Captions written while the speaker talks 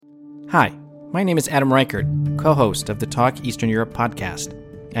Hi, my name is Adam Reichert, co-host of the Talk Eastern Europe podcast.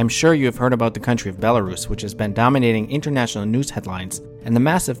 I'm sure you have heard about the country of Belarus, which has been dominating international news headlines, and the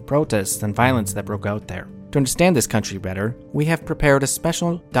massive protests and violence that broke out there. To understand this country better, we have prepared a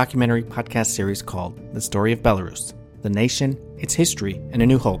special documentary podcast series called The Story of Belarus, the nation, its history, and a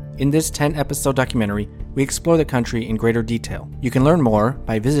new hope. In this 10-episode documentary, we explore the country in greater detail. You can learn more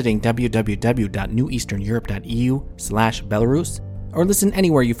by visiting www.neweasterneurope.eu/Belarus or listen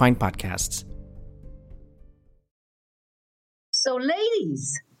anywhere you find podcasts. So,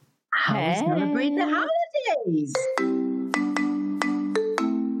 ladies, how we celebrate the holidays?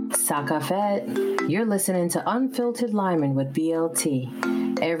 Sakafet, you're listening to Unfiltered Lyman with BLT.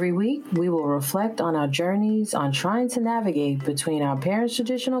 Every week, we will reflect on our journeys on trying to navigate between our parents'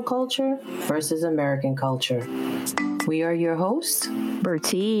 traditional culture versus American culture. We are your hosts,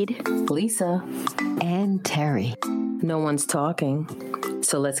 Bertide, Lisa, and Terry. No one's talking,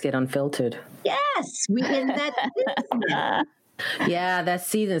 so let's get unfiltered. Yes, we in that season. Yeah, that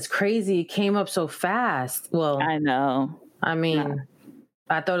season's crazy. It came up so fast. Well, I know. I mean,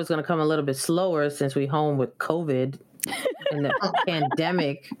 I thought it was going to come a little bit slower since we home with COVID and the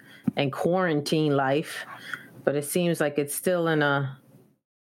pandemic and quarantine life, but it seems like it's still in a.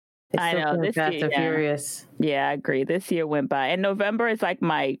 I know this Fast year, and Furious. Yeah, I agree. This year went by, and November is like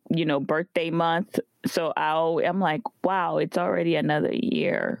my, birthday month. So I'm like, wow, it's already another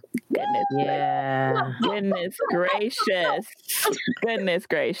year. Goodness, goodness gracious, goodness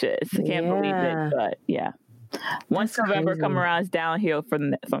gracious. I can't believe it, but yeah. Once That's November crazy. come around, it's downhill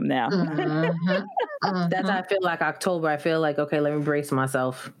from now. That's how I feel like October. I feel like, okay, let me brace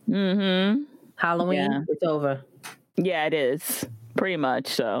myself. Mm-hmm. Halloween, it's over. Yeah, it is. Pretty much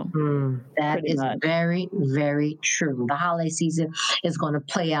so. That is very, very true. The holiday season is going to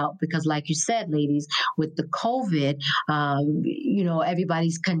play out because, like you said, ladies, with the COVID,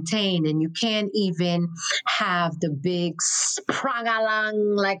 everybody's contained and you can't even have the big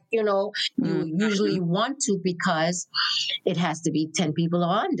sprang-a-lang like, you usually want to because it has to be 10 people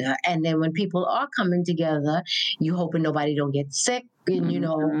or under. And then when people are coming together, you hoping nobody don't get sick. And,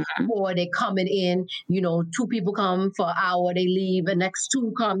 or they coming in, 2 people come for an hour, they leave, and next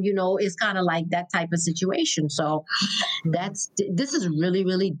 2 come, it's kind of like that type of situation. So this is really,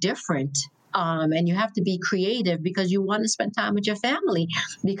 really different. And you have to be creative because you want to spend time with your family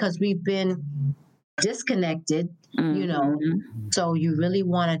because we've been disconnected, so you really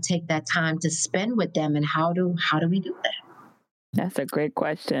want to take that time to spend with them. And how do we do that? That's a great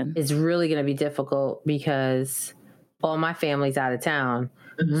question. It's really going to be difficult because all my family's out of town.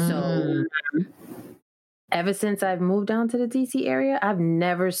 So ever since I've moved down to the DC area, I've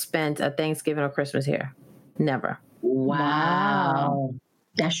never spent a Thanksgiving or Christmas here. Never. Wow.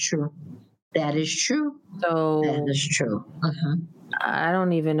 That's true. That is true. So that is true. I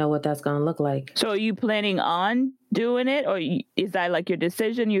don't even know what that's going to look like. So are you planning on doing it, or is that like your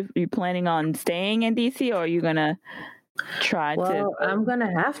decision? You planning on staying in DC, or are you going to try to? Well, I'm going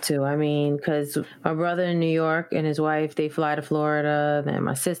to have to. I mean, because my brother in New York and his wife, they fly to Florida. Then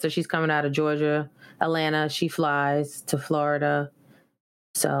my sister, she's coming out of Georgia, Atlanta. She flies to Florida.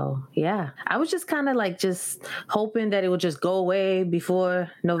 So, yeah, I was just kind of like just hoping that it would just go away before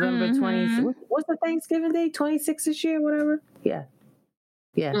November 20th. What's the Thanksgiving day? 26th this year, whatever. Yeah.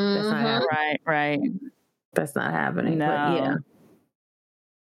 Yeah, that's not happening. Right. That's not happening. No. But yeah.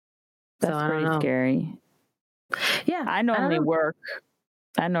 That's pretty scary. Yeah. I normally work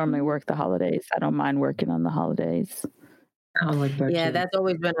the holidays. I don't mind working on the holidays. Yeah, that's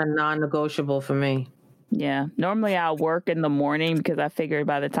always been a non-negotiable for me. Yeah. Normally I'll work in the morning because I figure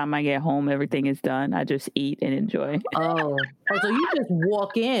by the time I get home, everything is done. I just eat and enjoy. Oh, so you just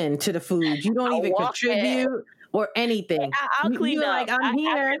walk in to the food. You don't even contribute or anything. I'll clean up. Like, I'm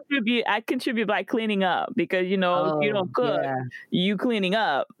here. I contribute by cleaning up because, if you don't cook, you cleaning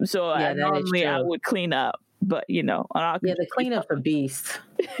up. So normally I would clean up. But, the cleanup's a beast.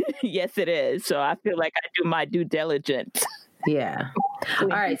 Yes, it is. So I feel like I do my due diligence. Yeah. All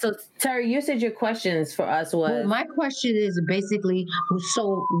right. So, Terry, you said your questions for us was... Well, my question is basically,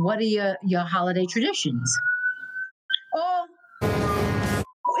 so what are your holiday traditions? Oh,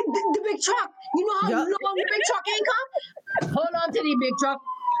 the big truck. You know how long the big truck ain't come? Hold on to the big truck.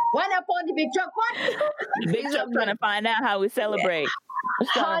 Why not on the big truck? What? The big truck trying to find out how we celebrate.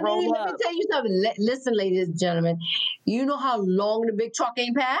 Honey, let me tell you something. Listen, ladies and gentlemen. You know how long the big truck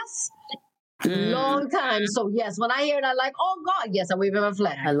ain't passed? Long time. So yes, when I hear it, I'm like, oh God, yes, I wave him a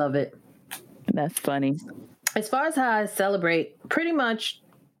flag. I love it. That's funny. As far as how I celebrate, pretty much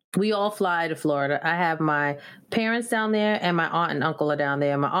we all fly to Florida. I have my parents down there and my aunt and uncle are down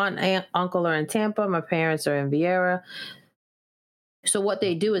there. My aunt and uncle are in Tampa. My parents are in Vieira. So what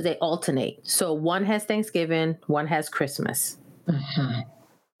they do is they alternate. So one has Thanksgiving, one has Christmas. Mm-hmm.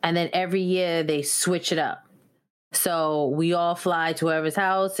 And then every year they switch it up. So we all fly to whoever's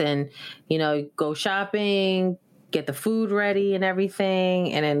house and, go shopping, get the food ready and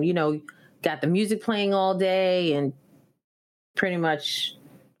everything. And then, got the music playing all day, and pretty much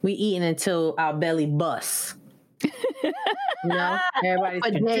we eating until our belly busts. Everybody's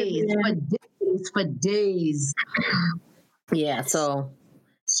for days. Yeah. So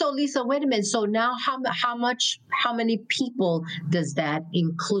Lisa, wait a minute. So now how many people does that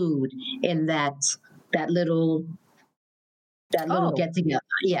include in that little get together?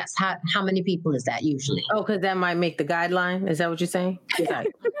 Yes. How many people is that usually? Oh, because that might make the guideline. Is that what you're saying?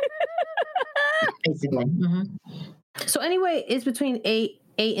 Exactly. Basically. Mm-hmm. So anyway, it's between 8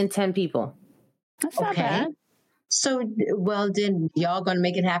 and 10 people. That's not bad. So, well, then y'all going to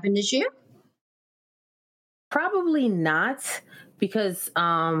make it happen this year? Probably not, because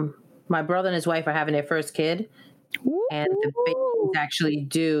my brother and his wife are having their first kid. Ooh. And the baby is actually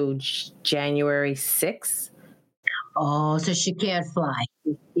due January 6th. Oh, so she can't fly.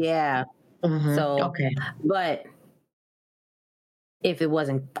 Yeah. Mm-hmm. So, okay. But if it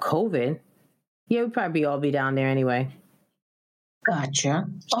wasn't COVID, we'd probably all be down there anyway. Gotcha.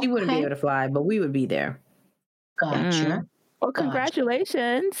 She wouldn't be able to fly, but we would be there. Gotcha. Well,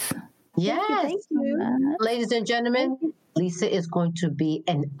 congratulations. Yes. Thank you. Ladies and gentlemen, Lisa is going to be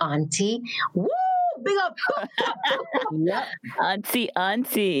an auntie. Woo! Big up. Yep.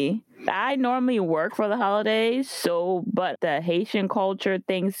 Auntie. I normally work for the holidays, but the Haitian culture,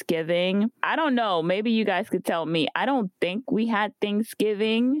 Thanksgiving, I don't know. Maybe you guys could tell me. I don't think we had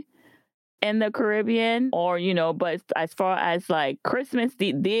Thanksgiving in the Caribbean, but as far as like Christmas,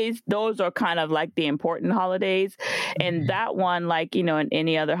 those are kind of like the important holidays. And that one, like, in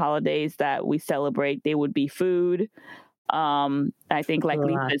any other holidays that we celebrate, they would be food. I think, like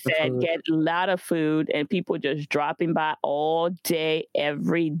Lisa said, get a lot of food and people just dropping by all day,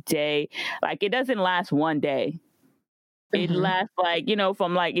 every day. Like, it doesn't last one day. It lasts like,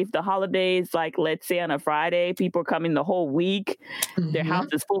 from like, if the holidays, like, let's say on a Friday, people are coming the whole week, their house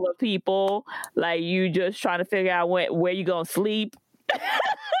is full of people, like, you just trying to figure out where you going to sleep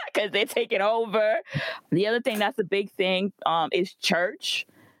because they're taking over. The other thing that's a big thing is church.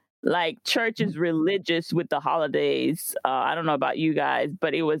 Like, church is religious with the holidays. I don't know about you guys,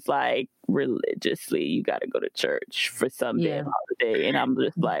 but it was like religiously, you got to go to church for some damn holiday. And I'm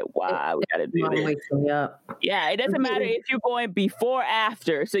just like, wow, we got to do this. Yeah, it doesn't matter if you're going before or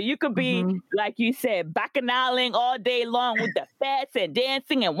after. So you could be, like you said, bacchanaliing all day long with the fetes and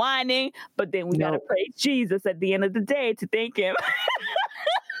dancing and whining. But then we got to praise Jesus at the end of the day to thank him.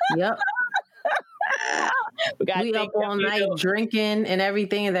 Yep. We up all night drinking and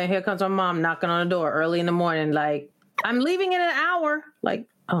everything, and then here comes our mom knocking on the door early in the morning, like, I'm leaving in an hour. Like,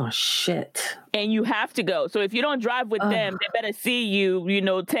 oh shit. And you have to go. So if you don't drive with them, they better see you,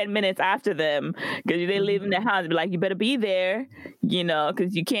 10 minutes after them, because they live in the house. Be like, you better be there,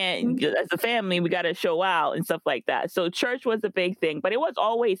 because you can't, as a family, we got to show out and stuff like that. So church was a big thing, but it was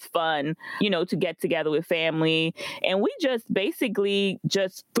always fun, to get together with family. And we just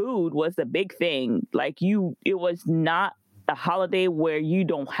food was the big thing. Like, it was not a holiday where you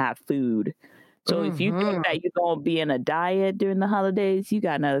don't have food. So if you think that you're going to be in a diet during the holidays, you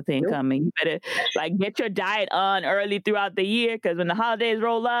got another thing coming. You better get your diet on early throughout the year, because when the holidays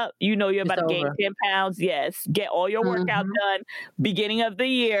roll up, you're about to gain 10 pounds. Yes. Get all your workout done beginning of the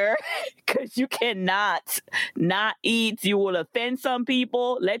year, because you cannot not eat. You will offend some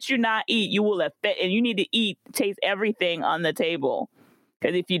people. Let you not eat. You will offend, and you need to taste everything on the table.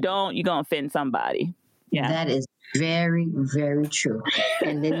 Because if you don't, you're going to offend somebody. Yeah. That is very, very true.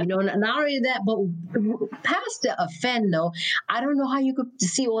 And then, not only that, but past the offend, though, I don't know how you could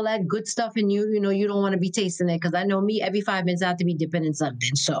see all that good stuff and you don't want to be tasting it. Because I know me, every 5 minutes I have to be dipping in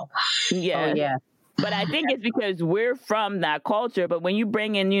something. So, yeah. Oh, yeah. But I think it's because we're from that culture. But when you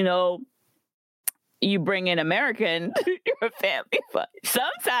bring in, you bring in American, your family, but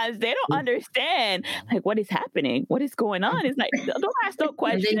sometimes they don't understand, like, what is happening? What is going on? It's like, don't ask no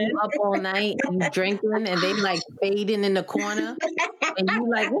questions. And then you up all night, you drinking, and they like fading in the corner. And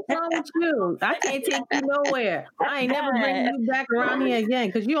you like, what's wrong with you? I can't take you nowhere. I ain't never bringing you back around here again,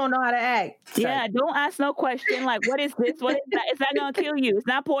 because you don't know how to act. Yeah, don't ask no question. Like, what is this? What is that? It's not going to kill you. It's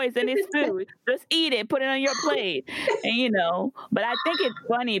not poison. It's food. Just eat it. Put it on your plate. And, but I think it's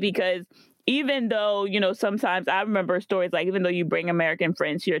funny because even though, sometimes I remember stories like, even though you bring American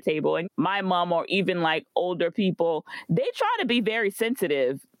friends to your table, and my mom or even like older people, they try to be very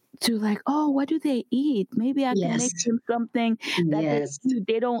sensitive to like, oh, what do they eat? Maybe I can make them something that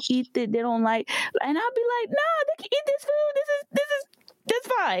they don't eat, that they don't like. And I'll be like, no, they can eat this food. That's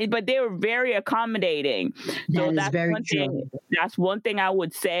fine. But they were very accommodating. So that's one thing. That's one thing I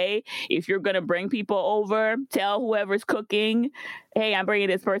would say. If you're going to bring people over, tell whoever's cooking, hey, I'm bringing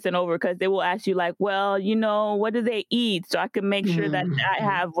this person over, because they will ask you like, well, what do they eat? So I can make sure that I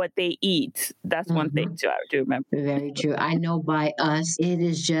have what they eat. That's one thing too, I do remember. Very true. I know by us, it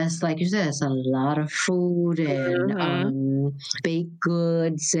is just like you said, it's a lot of food and baked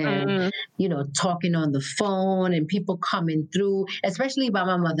goods and, talking on the phone and people coming through, especially by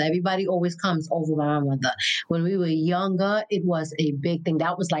my mother. Everybody always comes over by my mother. When we were younger, it was a big thing.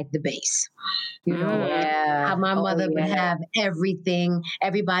 That was like the base. How my mother would have everything,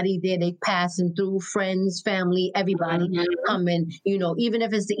 everybody there, they passing through, friends, family, everybody coming, even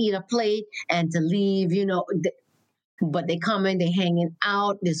if it's to eat a plate and to leave, but they coming, they hanging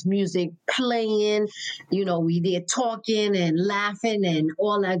out, there's music playing, we there talking and laughing and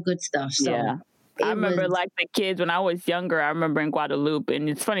all that good stuff. So I remember like the kids when I was younger. I remember in Guadalupe, and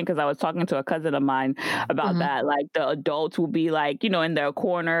it's funny because I was talking to a cousin of mine about that. Like the adults will be like, in their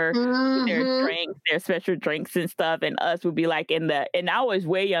corner, with their drinks, their special drinks and stuff, and us would be like and I was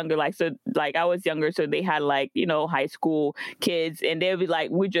way younger, I was younger, so they had like high school kids, and they'd be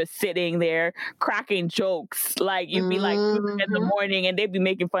like, we're just sitting there cracking jokes, like you'd be like in the morning, and they'd be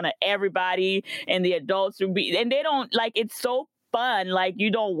making fun of everybody, and the adults would be, and they don't like, it's so fun, like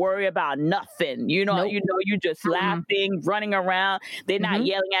you don't worry about nothing, you just laughing, running around. They're not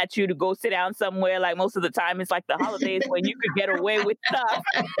yelling at you to go sit down somewhere. Like most of the time it's like the holidays when you could get away with stuff.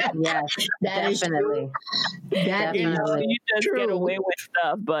 Yes, definitely. You just get away with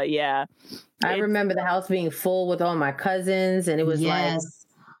stuff. But I remember the house being full with all my cousins, and it was like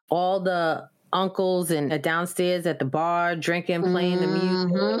all the uncles and downstairs at the bar drinking, playing the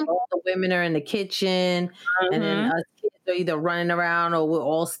music. All the women are in the kitchen, and then us kids are either running around or we're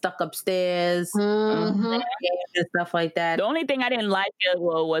all stuck upstairs and stuff like that. The only thing I didn't like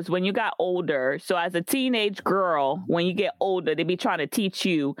was when you got older. So as a teenage girl, when you get older, they be trying to teach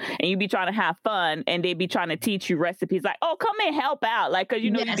you, and you be trying to have fun, and they be trying to teach you recipes like, oh, come and help out, like, because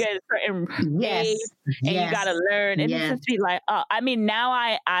you get a certain age and you gotta learn, and it's just be like, I mean, now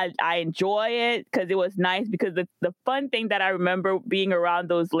I enjoy it because it was nice, because the fun thing that I remember being around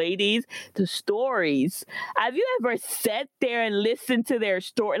those ladies, the stories. Have you ever sat there and listened to their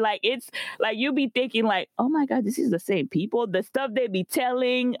story? Like, it's like you be thinking like, oh my God, this is the same people. The stuff they be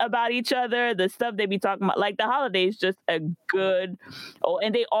telling about each other, the stuff they be talking about, like the holidays, just a good. Oh,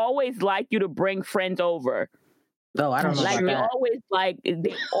 and they always like you to bring friends over. Oh, I don't know. Like about they always I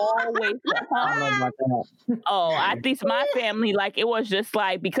don't know about that. Oh, at least my family, like it was just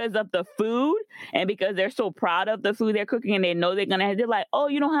like because of the food and because they're so proud of the food they're cooking, and they know they're gonna have, they're like, oh,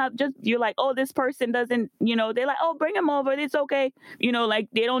 you don't have, just, you're like, oh, this person doesn't, they're like, oh, bring them over, it's okay, like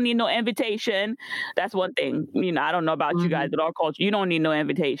they don't need no invitation. That's one thing, I don't know about you guys, but our culture, you don't need no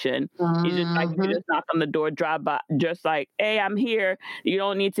invitation. You just like, you just knock on the door, drive by, just like, hey, I'm here. You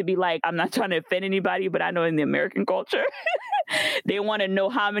don't need to be like, I'm not trying to offend anybody, but I know in the American culture they want to know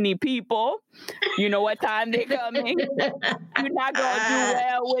how many people, what time they're coming. You're not going to do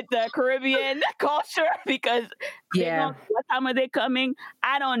well with the Caribbean culture because what time are they coming?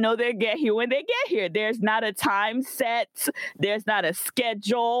 I don't know. They get here when they get here. There's not a time set. There's not a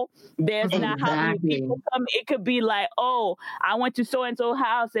schedule. There's not how many people come. It could be like, oh, I went to so-and-so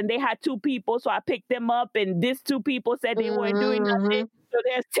house and they had 2 people, so I picked them up, and this 2 people said they weren't doing nothing. So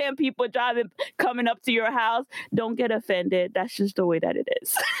there's 10 people coming up to your house. Don't get offended. That's just the way that it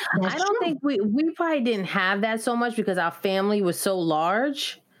is. I don't think we probably didn't have that so much because our family was so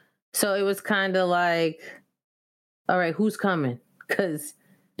large. So it was kind of like, all right, who's coming? Because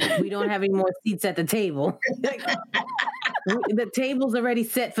we don't have any more seats at the table. The table's already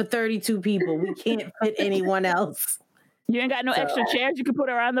set for 32 people. We can't fit anyone else. You ain't got no extra chairs you can put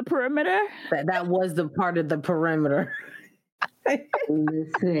around the perimeter? That was the part of the perimeter.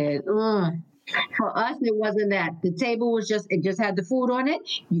 Listen, for us, it wasn't that. The table was it just had the food on it.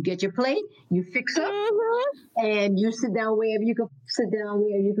 You get your plate, you fix up, and you sit down wherever you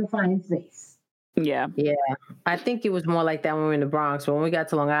can find space. Yeah. I think it was more like that when we were in the Bronx. But when we got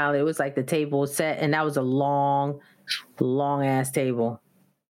to Long Island, it was like the table was set, and that was a long ass table.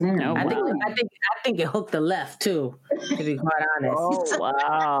 I think it hooked the left too, to be quite honest. Oh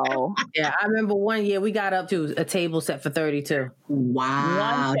wow! Yeah, I remember one year we got up to a table set for 32.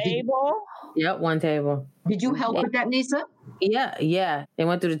 Wow! One table? Yep, one table. Did you help with that, Nisa? Yeah. They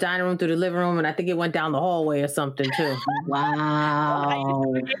went through the dining room, through the living room, and I think it went down the hallway or something too. Wow!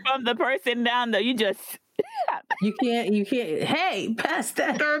 From the person down there, you just. You can't. Hey, pass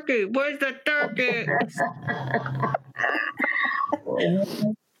that turkey. Where's the turkey?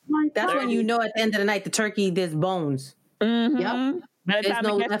 That's when you know at the end of the night, the turkey, there's bones. Mm-hmm. Yep. By the time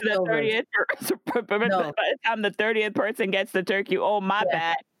it gets to the 30th, by the time the 30th person gets the turkey, oh, my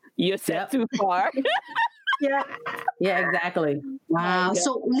bad. You're set too far. Yeah, exactly. Wow.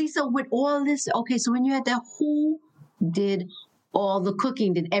 So, Lisa, with all this, okay, so when you had that, who did all the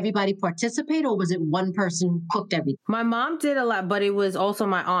cooking? Did everybody participate, or was it one person cooked everything? My mom did a lot, but it was also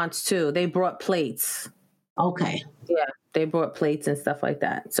my aunts too. They brought plates. Okay. Yeah, they brought plates and stuff like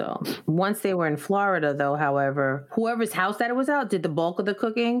that. So once they were in Florida, though, however, whoever's house that it was out did the bulk of the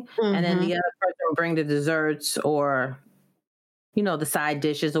cooking, and then the other person would bring the desserts or, the side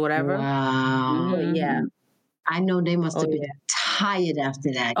dishes or whatever. Wow. But yeah. I know they must have been tired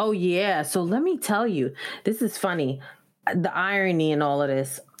after that. Oh, yeah. So let me tell you, this is funny. The irony in all of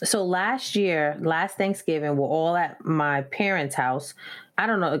this. So last Thanksgiving, we're all at my parents' house. I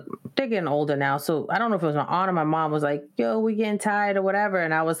don't know. They're getting older now. So I don't know if it was my aunt or my mom was like, yo, we're getting tired or whatever.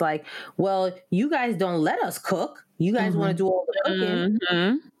 And I was like, well, you guys don't let us cook. You guys want to do all the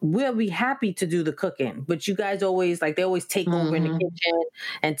cooking. We'll be happy to do the cooking. But you guys always, they always take over in the kitchen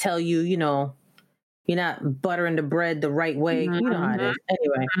and tell you, you're not buttering the bread the right way. You know how it is.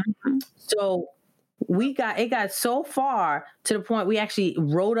 Anyway, so it got so far to the point we actually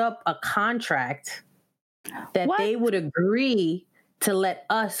wrote up a contract that they would agree to let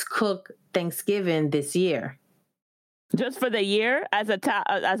us cook Thanksgiving this year. Just for the year as a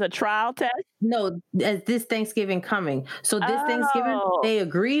trial test? No, as this Thanksgiving coming. So this Thanksgiving, they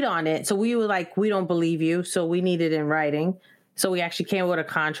agreed on it. So we were like, we don't believe you. So we need it in writing. So we actually came with a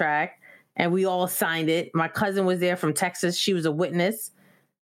contract and we all signed it. My cousin was there from Texas. She was a witness.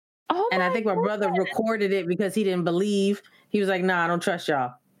 And I think my brother recorded it because he didn't believe. He was like, nah, I don't trust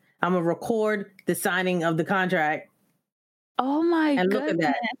y'all. I'm going to record the signing of the contract. Oh my God. And look at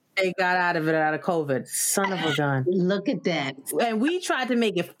that. They got out of COVID. Son of a gun. Look at that. And we tried to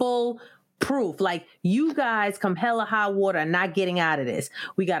make it full proof. Like, you guys come hella high water not getting out of this.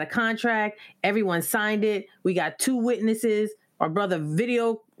 We got a contract. Everyone signed it. We got 2 witnesses. Our brother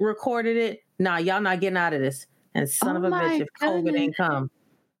video recorded it. Nah, y'all not getting out of this. And son of a bitch, if COVID ain't come.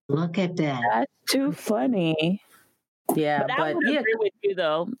 Look at that. That's too funny. Yeah, but I would agree with you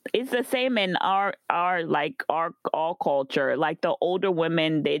though. It's the same in our culture. Like the older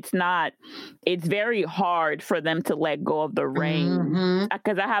women, it's very hard for them to let go of the reins.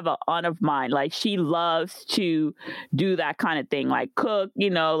 Because I have an aunt of mine, like she loves to do that kind of thing, like cook.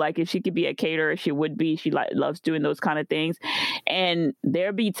 Like if she could be a caterer, she would be. She loves doing those kind of things. And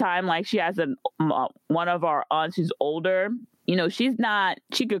there be time like she has one of our aunts who's older.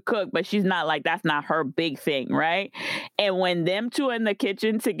 She could cook, but she's not like, that's not her big thing, right? And when them two in the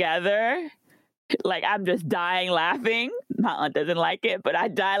kitchen together, like I'm just dying laughing. My aunt doesn't like it, but I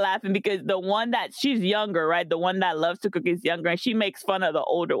die laughing because the one that she's younger, right? The one that loves to cook is younger and she makes fun of the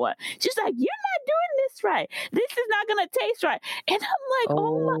older one. She's like, you're not doing this right. This is not going to taste right. And I'm like,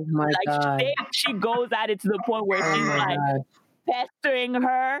 oh my God. She goes at it to the point where she's like, pestering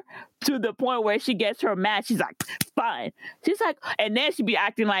her to the point where she gets her mad. She's like, fine. She's like, and then she be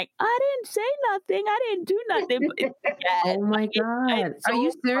acting like, I didn't say nothing. I didn't do nothing. Oh my God. Are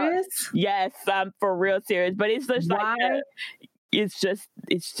you serious? Yes, I'm for real serious. But it's just like, it's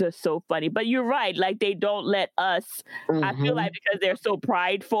just so funny. But you're right. Like they don't let us, I feel like because they're so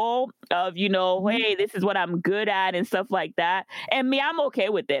prideful of, hey, this is what I'm good at and stuff like that. And me, I'm okay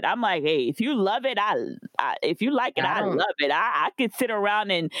with it. I'm like, hey, if you love it, if you like it, I love it. I could sit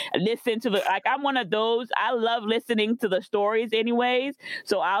around and listen to I'm one of those, I love listening to the stories anyways.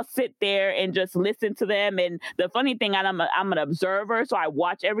 So I'll sit there and just listen to them. And the funny thing, I'm an observer, so I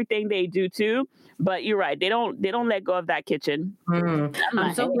watch everything they do too. But you're right. They don't let go of that kitchen.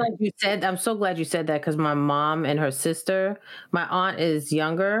 I'm so glad you said that because my mom and her sister, my aunt is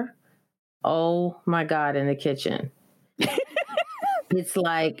younger. Oh my God, in the kitchen. It's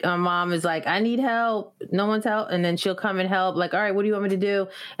like my mom is like, I need help. No one's help. And then she'll come and help. Like, all right, what do you want me to do?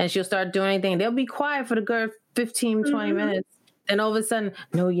 And she'll start doing anything. They'll be quiet for the good 15, 20 minutes. And all of a sudden,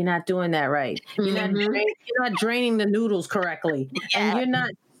 no, you're not doing that right. You're not draining the noodles correctly. And you're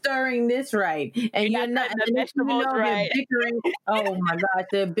not stirring this right, and you're not the vegetables right. Bickering. Oh my gosh,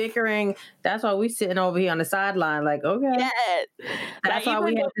 they're bickering. That's why we sitting over here on the sideline, like, okay. Yes. That's why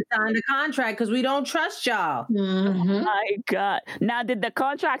we have to sign the contract because we don't trust y'all. Oh my God! Now, did the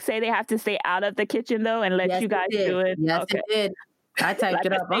contract say they have to stay out of the kitchen though, and let you guys do it? Yes, it did. I typed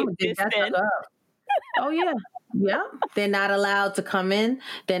it up. I'm gonna dig that stuff up. Oh yeah. Yeah, they're not allowed to come in.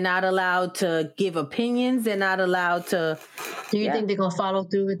 They're not allowed to give opinions. They're not allowed to. Do you think they're gonna follow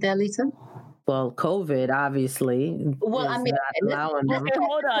through with that, Lisa? Well, COVID, obviously, Well, I is mean, not allowing them. Okay,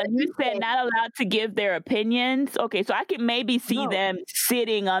 hold on. You said not allowed to give their opinions. Okay, so I can maybe see them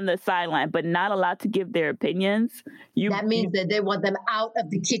sitting on the sideline, but not allowed to give their opinions. That means that they want them out of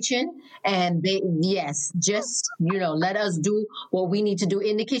the kitchen, and just let us do what we need to do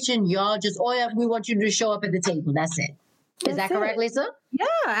in the kitchen. Y'all just, we want you to show up at the table. That's it. Is that correct, Lisa? Yeah,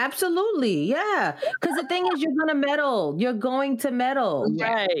 absolutely. Yeah. Because the thing is, you're going to meddle. You're going to meddle.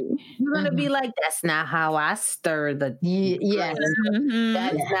 Right. You're going to be like, that's not how I stir the. Yes.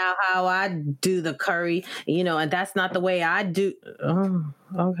 That's not how I do the curry, and that's not the way I do. Oh,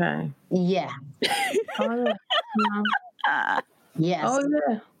 okay. Yeah. Yes. Oh,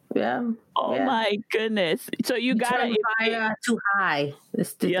 yeah. Yeah. Oh my goodness! So you gotta turn the fire too high. The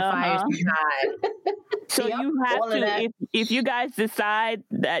fire's too high. So you have to. If you guys decide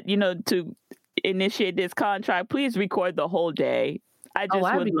that to initiate this contract, please record the whole day. I'd be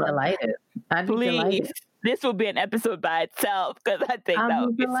delighted. I'd be delighted. This will be an episode by itself because I think that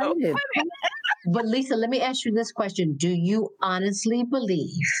would be so funny. But Lisa, let me ask you this question: do you honestly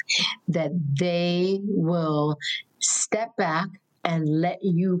believe that they will step back and let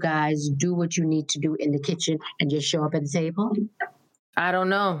you guys do what you need to do in the kitchen and just show up at the table? I don't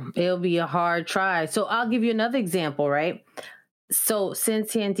know. It'll be a hard try. So I'll give you another example, right? So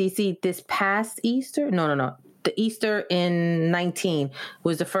since here in DC, this past Easter, no. The Easter in 19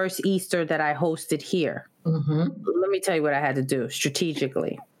 was the first Easter that I hosted here. Mm-hmm. Let me tell you what I had to do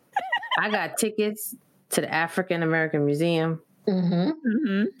strategically. I got tickets to the African American Museum.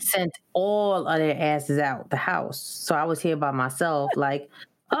 Sent all of their asses out the house. So I was here by myself, like,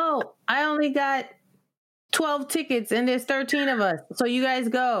 I only got 12 tickets and there's 13 of us. So you guys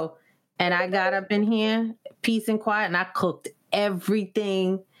go. And I got up in here, peace and quiet, and I cooked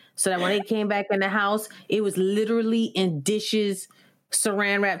everything so that when they came back in the house, it was literally in dishes,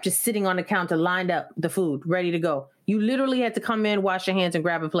 saran wrap, just sitting on the counter, lined up, the food, ready to go. You literally had to come in, wash your hands, and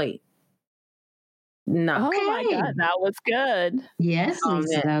grab a plate. No. Okay. Oh my God, that was good. Yes,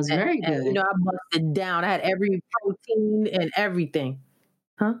 Lisa, that was very good. And, I busted down. I had every protein and everything.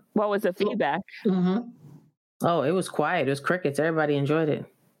 Huh? What was the feedback? Oh, it was quiet. It was crickets. Everybody enjoyed it.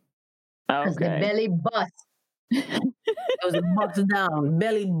 Okay. The belly bust. It was a bust down.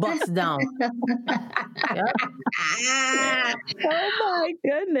 Belly bust down. Oh my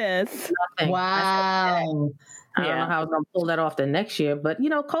goodness. Nothing. Wow. I don't know how I was going to pull that off the next year, but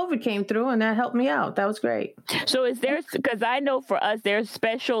COVID came through and that helped me out. That was great. So is there, because I know for us, there's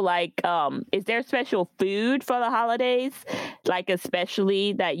special, is there special food for the holidays? Like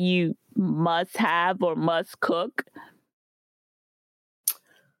especially that you must have or must cook?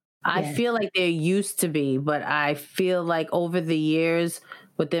 I feel like there used to be, but I feel like over the years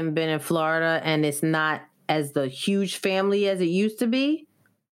with them being in Florida and it's not as the huge family as it used to be,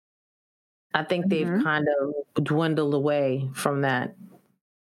 I think they've kind of dwindled away from that.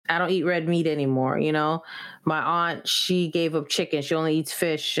 I don't eat red meat anymore, My aunt, she gave up chicken. She only eats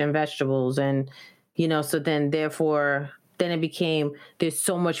fish and vegetables. And, so then then it became, there's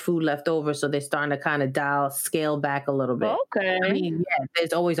so much food left over. So they're starting to kind of scale back a little bit. Okay. I mean,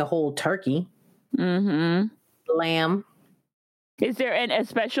 there's always a whole turkey. Lamb. Is there a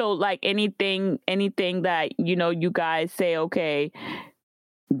special, anything that, you guys say, okay,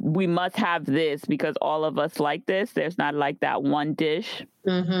 we must have this because all of us like this? There's not that one dish.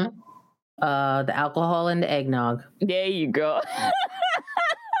 The alcohol and the eggnog. There you go.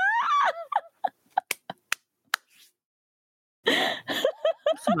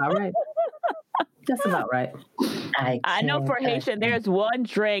 That's about right. That's about right. I know for Haitian, there's one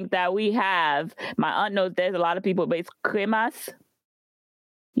drink that we have. My aunt knows there's a lot of people, but it's cremas.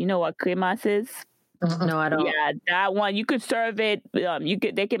 You know what cremas is? No, I don't. Yeah, that one you could serve it.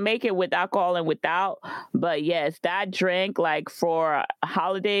 They can make it with alcohol and without. But yes, that drink, for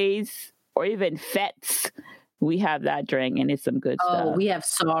holidays or even fetes, we have that drink and it's some good stuff. Oh, we have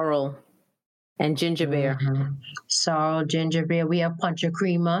sorrel and ginger beer. Sorrel, ginger beer. We have puncha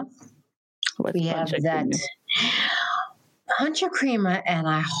crema. We have that puncha crema, and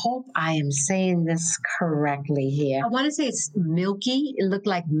I hope I am saying this correctly here. I want to say it's milky. It looked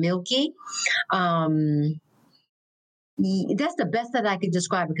like milky. That's the best that I could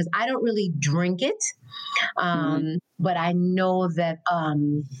describe because I don't really drink it. But I know that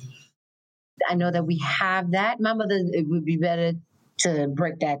we have that. My mother, it would be better to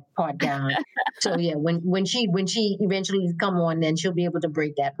break that part down. So yeah, when she eventually come on, then she'll be able to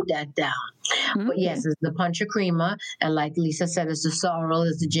break that down. But yes, it's the puncha crema, and like Lisa said, it's the sorrel,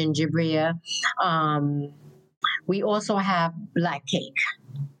 it's the ginger beer. We also have black cake.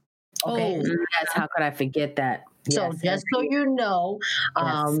 Okay, yes, how could I forget that? So just so you know,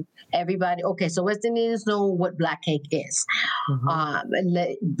 everybody, okay, so West Indians know what black cake is.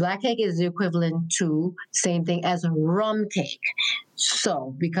 Black cake is the equivalent to same thing as rum cake.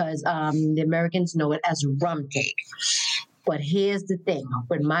 So because the Americans know it as rum cake. But here's the thing.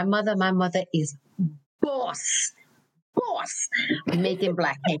 With my mother is boss making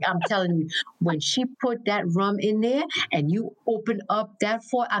black cake. I'm telling you, when she put that rum in there and you open up that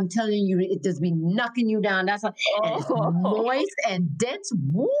fork, I'm telling you, it just be knocking you down. That's and it's moist and dense.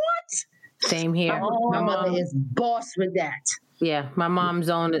 What? Same here. My mother is boss with that. Yeah, my mom's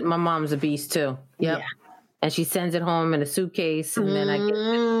a beast too. Yep. Yeah. And she sends it home in a suitcase, and then I get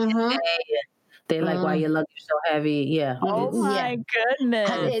it. They're like, "Why your luggage so heavy?" Yeah. Oh my goodness!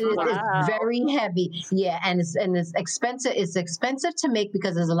 It's very heavy. Yeah, and it's expensive. It's expensive to make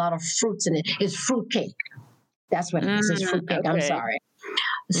because there's a lot of fruits in it. It's fruit cake. That's what it is. It's fruit cake. Okay. I'm sorry.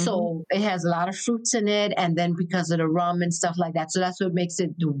 So it has a lot of fruits in it, and then because of the rum and stuff like that, so that's what makes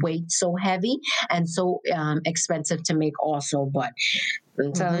it the weight so heavy and so expensive to make. Also, but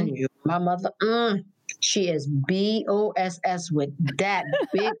I'm telling you, my mother. She is BOSS with that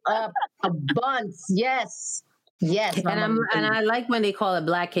big up a buns. Yes. And I like when they call it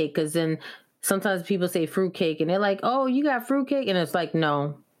black cake, because then sometimes people say fruit cake and they're like, "Oh, you got fruit cake," and it's like,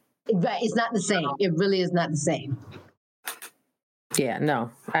 no, it's not the same. It really is not the same. Yeah,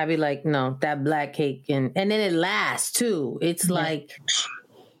 no, I'd be like, no, that black cake, and then it lasts too. It's like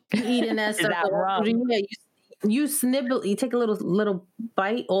you eating that stuff all through the year. You snibble, you take a little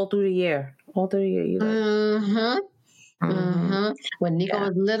bite all through the year. All 30 years. When Nico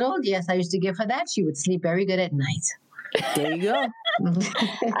was little, yes, I used to give her that. She would sleep very good at night. There you go.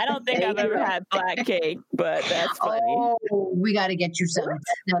 I don't think I've ever had black cake, but that's funny. Oh, we got to get you some.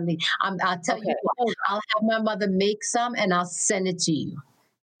 I'll tell you what, I'll have my mother make some and I'll send it to you.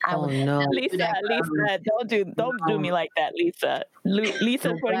 No, Lisa, don't do me like that, Lisa.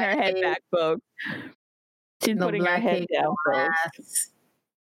 Lisa's putting her head back, folks. She's putting her head down, folks.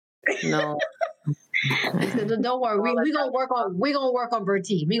 No. Don't worry. We're gonna work on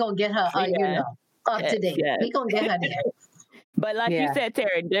Bertie. We're gonna get her up to date. We're gonna get her there. But like you said,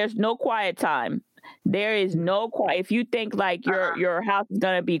 Terry, there's no quiet time. There is no quiet. If you think like your house is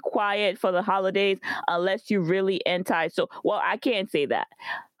gonna be quiet for the holidays, unless you really so I can't say that.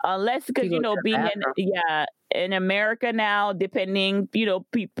 Unless because being in America now, depending,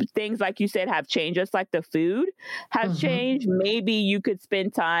 things like you said have changed, just like the food has changed. Maybe you could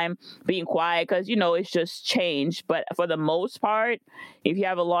spend time being quiet because, it's just changed. But for the most part, if you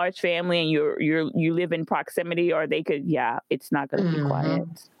have a large family and you live in proximity, or they could, it's not going to be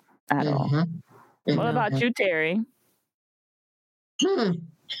quiet at all. What about you, Terry? In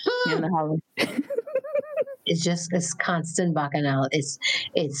the holiday. It's constant bacchanal. It's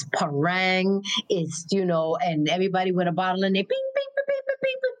parang. It's, and everybody with a bottle in there. Ping, ping, ping, ping, ping,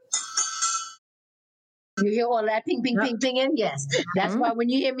 ping. You hear all that ping, ping, ping, ping in? Yes. That's why when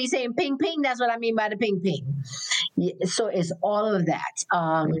you hear me saying ping, ping, that's what I mean by the ping, ping. Yeah, so it's all of that.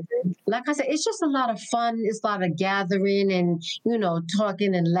 Like I said, it's just a lot of fun. It's a lot of gathering and,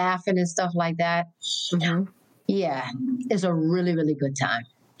 talking and laughing and stuff like that. Yeah. It's a really, really good time.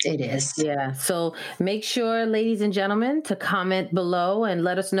 It is. Yeah. So make sure, ladies and gentlemen, to comment below and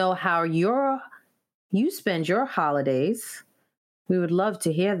let us know how you spend your holidays. We would love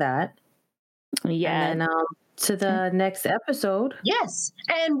to hear that. Yeah. And then to the next episode. Yes.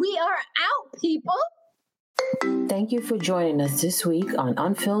 And we are out, people. Thank you for joining us this week on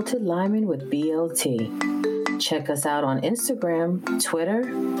Unfiltered Lyman with BLT. Check us out on Instagram, Twitter,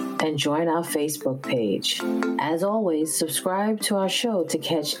 and join our Facebook page. As always, subscribe to our show to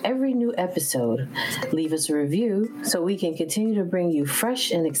catch every new episode. Leave us a review so we can continue to bring you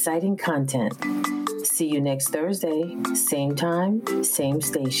fresh and exciting content. See you next Thursday, same time, same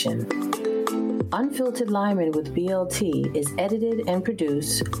station. Unfiltered Lyman with BLT is edited and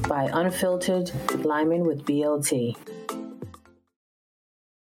produced by Unfiltered Lyman with BLT.